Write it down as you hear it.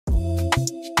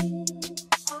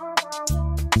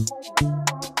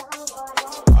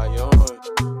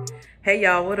Hey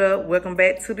y'all, what up? Welcome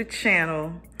back to the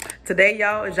channel. Today,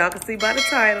 y'all, as y'all can see by the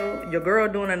title, your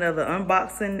girl doing another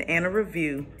unboxing and a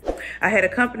review. I had a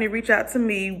company reach out to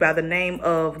me by the name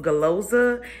of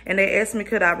GOLOZA, and they asked me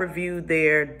could I review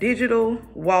their digital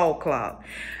wall clock.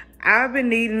 I've been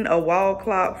needing a wall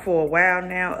clock for a while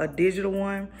now, a digital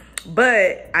one,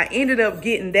 but I ended up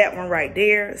getting that one right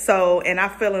there. And I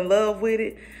fell in love with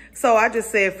it. So I just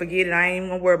said, forget it. I ain't even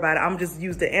gonna worry about it. I'm just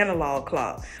use the analog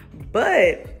clock.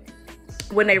 But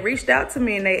when they reached out to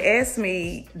me and they asked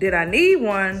me, did I need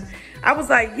one? I was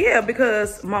like, yeah,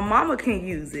 because my mama can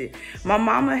use it. My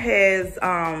mama has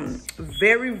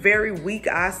very, very weak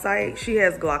eyesight. She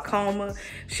has glaucoma.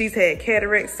 She's had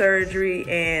cataract surgery,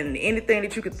 and anything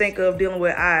that you could think of dealing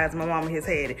with eyes, my mama has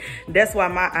had it. That's why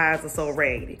my eyes are so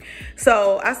raggedy.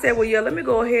 So I said, well, yeah, let me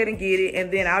go ahead and get it,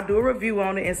 and then I'll do a review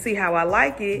on it and see how I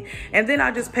like it. And then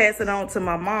I'll just pass it on to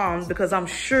my mom because I'm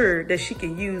sure that she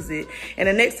can use it. And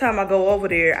the next time I go over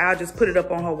there, I'll just put it up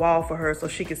on her wall for her so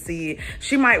she can see it.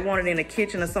 She might want it in the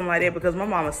kitchen or something like that because my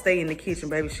mama stay in the kitchen,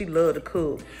 baby. She love to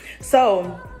cook.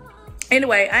 So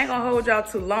anyway, I ain't gonna hold y'all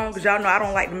too long because y'all know I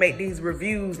don't like to make these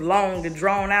reviews long and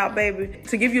drawn out, baby.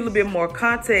 To give you a little bit more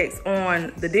context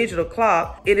on the digital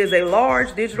clock, it is a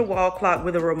large digital wall clock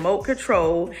with a remote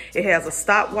control. It has a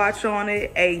stopwatch on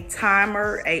it, a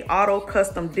timer, a auto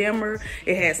custom dimmer.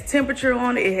 It has temperature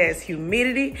on it. It has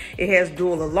humidity. It has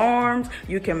dual alarms.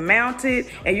 You can mount it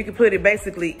and you can put it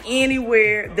basically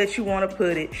anywhere that you want to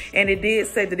put it. And it did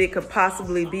say that it could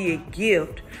possibly be a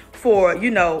gift for, you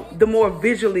know, the more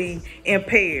visually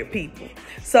impaired people.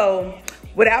 So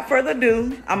without further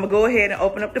ado, I'm gonna go ahead and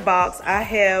open up the box. I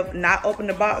have not opened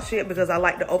the box yet because I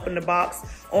like to open the box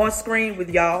on screen with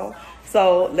y'all.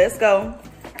 So let's go.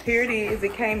 Here it is.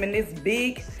 It came in this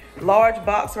big, large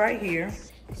box right here.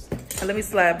 And let me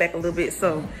slide back a little bit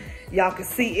so y'all can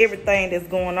see everything that's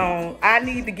going on. I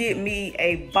need to get me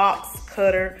a box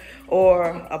cutter or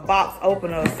a box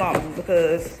opener or something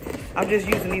because I'm just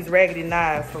using these raggedy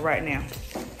knives for right now.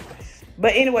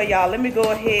 But anyway, y'all, let me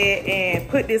go ahead and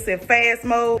put this in fast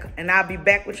mode and I'll be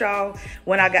back with y'all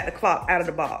when I got the clock out of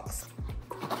the box.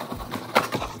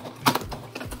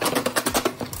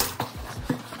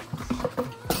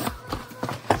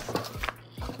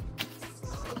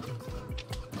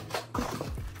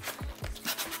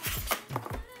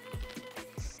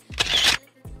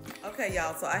 Okay,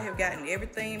 y'all, so I have gotten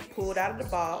everything pulled out of the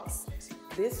box.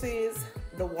 This is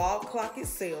the wall clock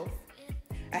itself.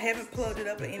 I haven't plugged it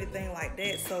up or anything like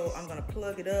that, so I'm gonna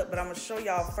plug it up, but I'm gonna show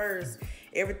y'all first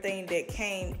everything that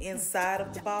came inside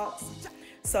of the box.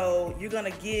 So you're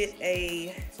gonna get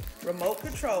a remote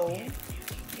control,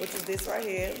 which is this right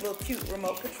here, little cute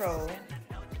remote control.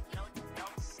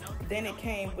 Then it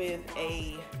came with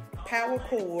a power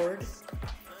cord,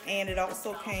 and it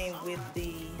also came with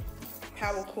the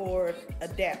power cord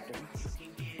adapter.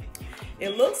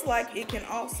 It looks like it can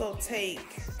also take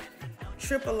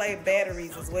AAA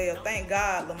batteries as well. Thank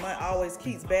God Lamont always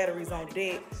keeps batteries on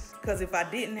deck because if I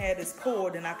didn't have this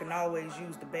cord, then I can always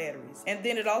use the batteries. And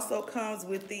then it also comes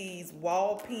with these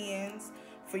wall pins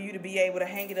for you to be able to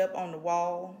hang it up on the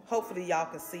wall. Hopefully y'all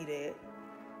can see that.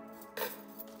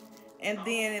 And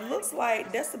then it looks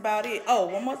like that's about it. Oh,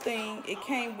 one more thing. It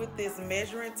came with this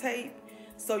measuring tape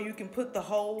so you can put the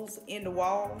holes in the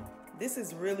wall. This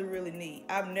is really, really neat.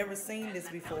 I've never seen this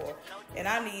before. And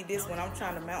I need this when I'm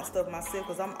trying to mount stuff myself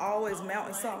because I'm always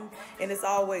mounting something and it's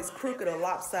always crooked or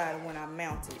lopsided when I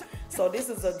mount it. So this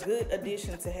is a good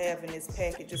addition to have in this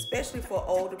package, especially for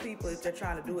older people if they're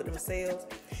trying to do it themselves.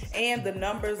 And the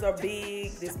numbers are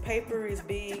big. This paper is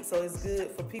big, so it's good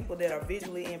for people that are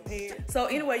visually impaired. So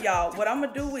anyway, y'all, what I'm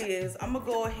gonna do is I'm gonna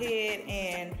go ahead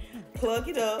and plug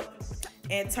it up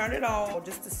and turn it on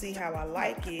just to see how I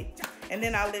like it. And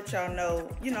then I'll let y'all know,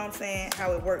 you know what I'm saying,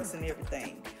 how it works and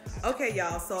everything. Okay,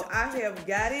 y'all, so I have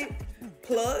got it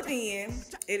plugged in.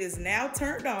 It is now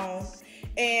turned on.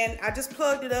 And I just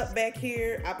plugged it up back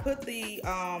here. I put the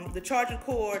charging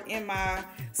cord in my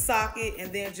socket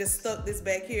and then just stuck this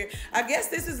back here. I guess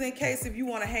this is in case if you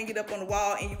want to hang it up on the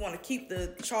wall and you want to keep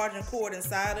the charging cord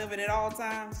inside of it at all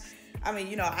times. I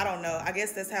mean, you know, I don't know. I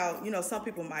guess that's how, you know, some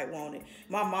people might want it.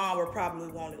 My mom would probably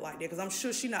want it like that because I'm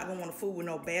sure she's not going to want to fool with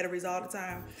no batteries all the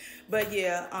time. But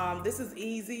yeah, this is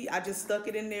easy. I just stuck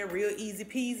it in there real easy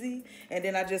peasy. And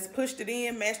then I just pushed it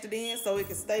in, mashed it in so it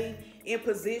can stay in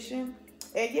position.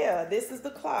 And yeah, this is the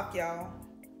clock, y'all.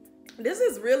 This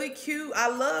is really cute.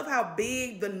 I love how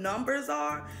big the numbers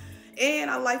are. And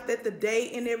I like that the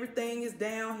date and everything is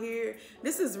down here.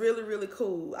 This is really, really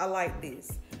cool. I like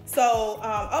this. So,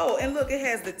 oh, and look, it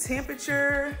has the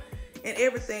temperature and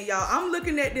everything, y'all. I'm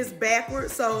looking at this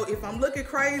backwards, so if I'm looking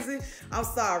crazy, I'm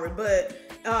sorry. But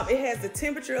It has the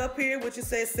temperature up here, which it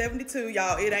says 72.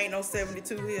 Y'all, it ain't no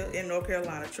 72 here in North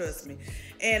Carolina, trust me.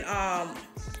 And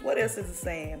what else is it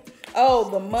saying? Oh,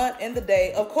 the month and the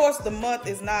day. Of course, the month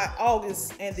is not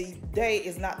August and the day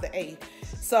is not the 8th.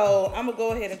 So I'm gonna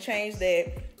go ahead and change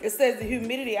that. It says the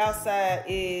humidity outside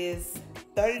is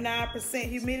 39%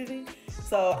 humidity.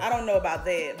 So I don't know about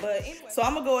that. But anyway, so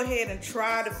I'm gonna go ahead and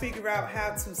try to figure out how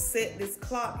to set this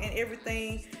clock and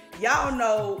everything. Y'all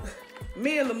know,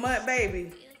 me and Lamont,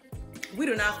 baby, we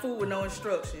do not fool with no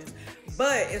instructions.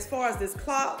 But as far as this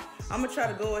clock, I'm gonna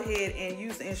try to go ahead and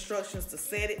use the instructions to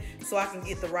set it so I can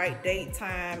get the right date,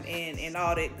 time, and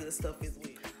all that good stuff as well.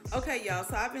 Okay, y'all,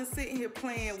 so I've been sitting here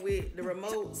playing with the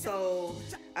remote. So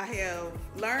I have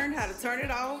learned how to turn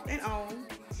it off and on.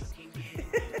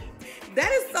 That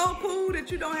is so cool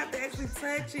that you don't have to actually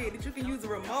touch it, that you can use the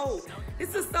remote.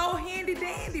 This is so handy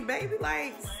dandy, baby.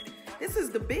 Like, this is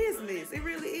the business. It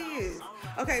really is.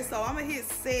 Okay, so I'm gonna hit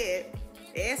set.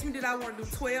 It asked me did I want to do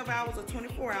 12 hours or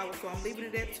 24 hours, so I'm leaving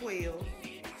it at 12.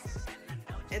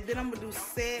 And then I'm gonna do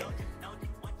set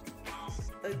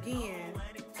again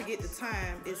to get the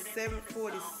time. It's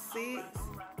 7:46.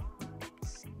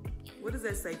 What does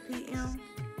that say, PM?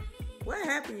 What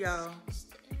happened, y'all?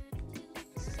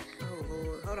 Oh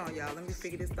Lord, hold on, y'all. Let me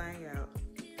figure this thing out.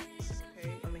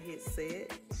 Okay, I'm gonna hit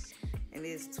set, and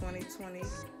it's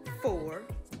 2024.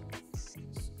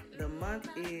 The month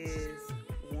is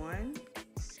 1,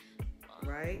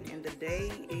 right? And the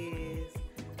day is,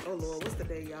 oh Lord, what's the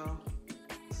day, y'all?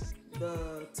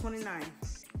 The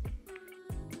 29th.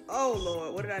 Oh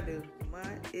Lord, what did I do?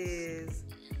 Month is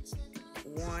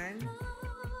 1.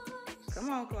 Come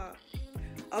on, clock.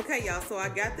 Okay, y'all, so I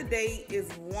got the date is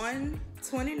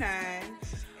 1/29.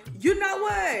 You know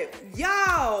what?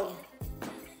 Y'all,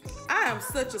 I am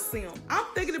such a simp. I'm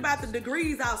thinking about the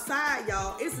degrees outside,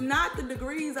 y'all. It's not the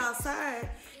degrees outside.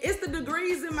 It's the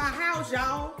degrees in my house,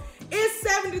 y'all. It's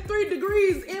 73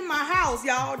 degrees in my house,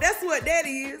 y'all. That's what that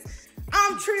is.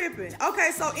 I'm tripping.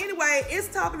 Okay, so anyway, it's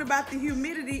talking about the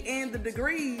humidity and the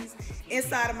degrees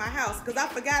inside of my house, because I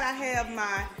forgot I have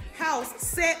my house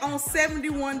set on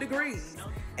 71 degrees.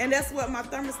 And that's what my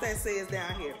thermostat says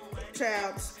down here.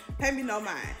 Child, pay me no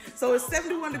mind. So it's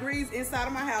 71 degrees inside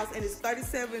of my house, and it's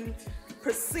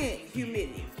 37%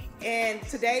 humidity. And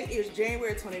today is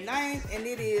January 29th, and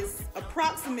it is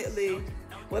approximately,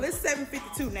 well, it's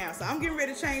 7:52 now. So I'm getting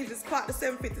ready to change this clock to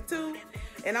 7:52,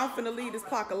 and I'm finna leave this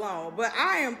clock alone. But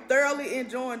I am thoroughly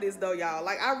enjoying this though, y'all.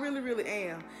 Like, I really, really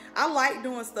am. I like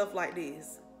doing stuff like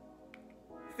this.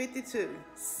 52,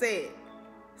 set,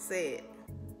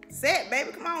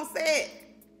 baby, come on, set.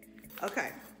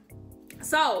 Okay,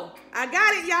 so I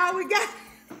got it, y'all. We got it.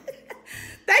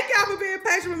 Thank y'all for being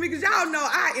patient with me, because y'all know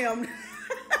I am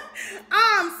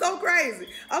I'm so crazy.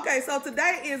 Okay, so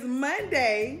today is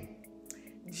Monday,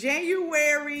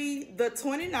 January the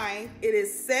 29th. It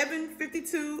is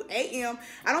 7:52 a.m.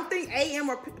 I don't think a.m.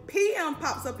 or p.m.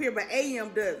 pops up here, but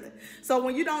a.m. doesn't. So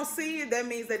when you don't see it, that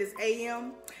means that it's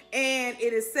a.m. And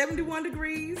it is 71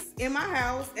 degrees in my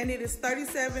house, and it is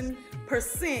 37%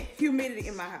 humidity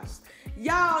in my house.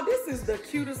 Y'all, this is the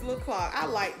cutest little clock. I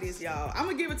like this, y'all. I'm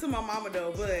gonna give it to my mama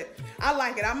though, but I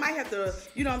like it. I might have to,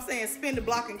 you know what I'm saying, spin the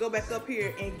block and go back up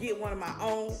here and get one of my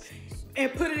own and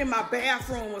put it in my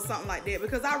bathroom or something like that,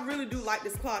 because I really do like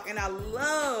this clock, and I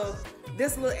love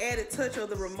this little added touch of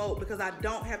the remote because I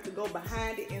don't have to go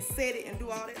behind it and set it and do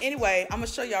all that. Anyway, I'm gonna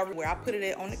show y'all where I put it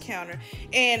at on the counter,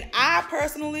 and I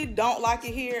personally don't like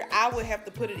it here. I would have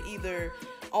to put it either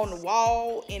on the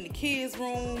wall in the kids'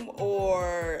 room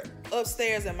or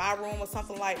upstairs in my room or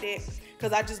something like that,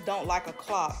 because I just don't like a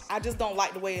clock. I just don't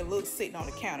like the way it looks sitting on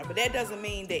the counter. But that doesn't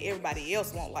mean that everybody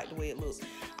else won't like the way it looks.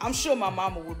 I'm sure my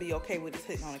mama would be okay with it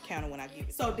sitting on the counter when I get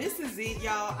it. So this is it,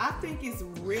 y'all. I think it's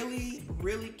really,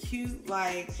 really cute.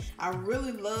 Like, I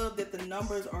really love that the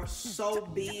numbers are so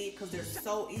big because they're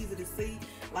so easy to see.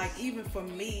 Like, even for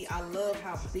me, I love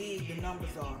how big the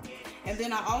numbers are. And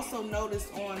then I also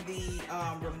noticed on the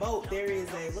remote, there is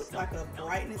a, looks like a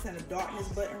brightness and a darkness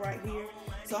button right here.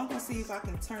 So I'm gonna see if I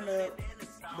can turn up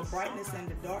the brightness and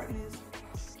the darkness.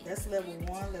 That's level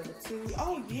 1, level 2.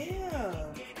 Oh yeah.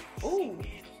 Ooh,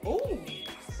 ooh,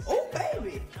 ooh,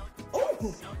 baby.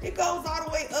 Ooh, it goes all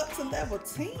the way up to level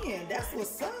 10. That's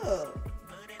what's up.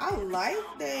 I like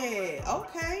that.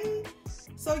 Okay.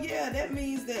 So yeah, that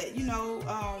means that, you know,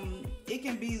 it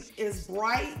can be as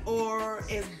bright or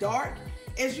as dark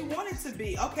as you want it to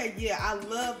be. Okay, yeah, I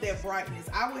love that brightness.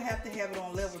 I would have to have it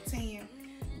on level 10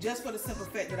 just for the simple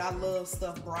fact that I love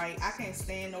stuff bright. I can't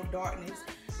stand no darkness.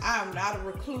 I'm not a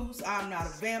recluse. I'm not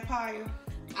a vampire.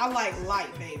 I like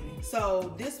light, baby.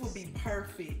 So this would be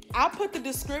perfect. I'll put the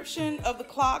description of the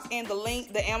clock and the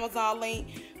link, the Amazon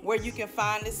link, where you can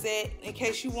find this set in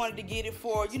case you wanted to get it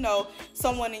for, you know,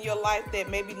 someone in your life that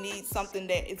maybe needs something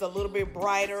that is a little bit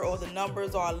brighter or the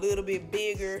numbers are a little bit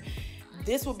bigger.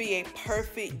 This would be a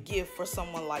perfect gift for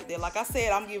someone like that. Like I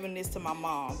said, I'm giving this to my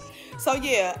mom. So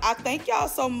yeah, I thank y'all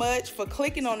so much for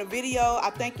clicking on the video. I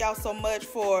thank y'all so much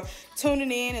for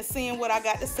tuning in and seeing what I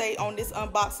got to say on this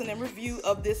unboxing and review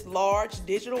of this large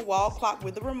digital wall clock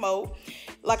with a remote.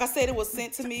 Like I said, it was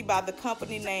sent to me by the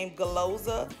company named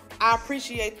GOLOZA. I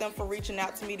appreciate them for reaching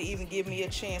out to me to even give me a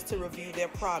chance to review their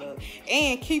product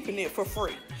and keeping it for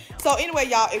free. So anyway,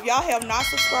 y'all, if y'all have not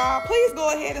subscribed, please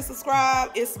go ahead and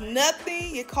subscribe. It's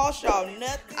nothing. It costs y'all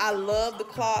nothing. I love the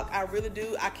clock. I really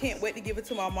do. I can't wait to give it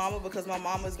to my mama because my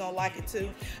mama is going to like it too.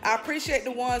 I appreciate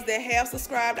the ones that have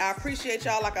subscribed. I appreciate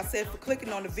y'all, like I said, for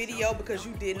clicking on the video because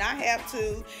you did not have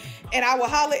to. And I will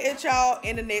holler at y'all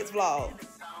in the next vlog.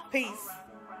 Peace.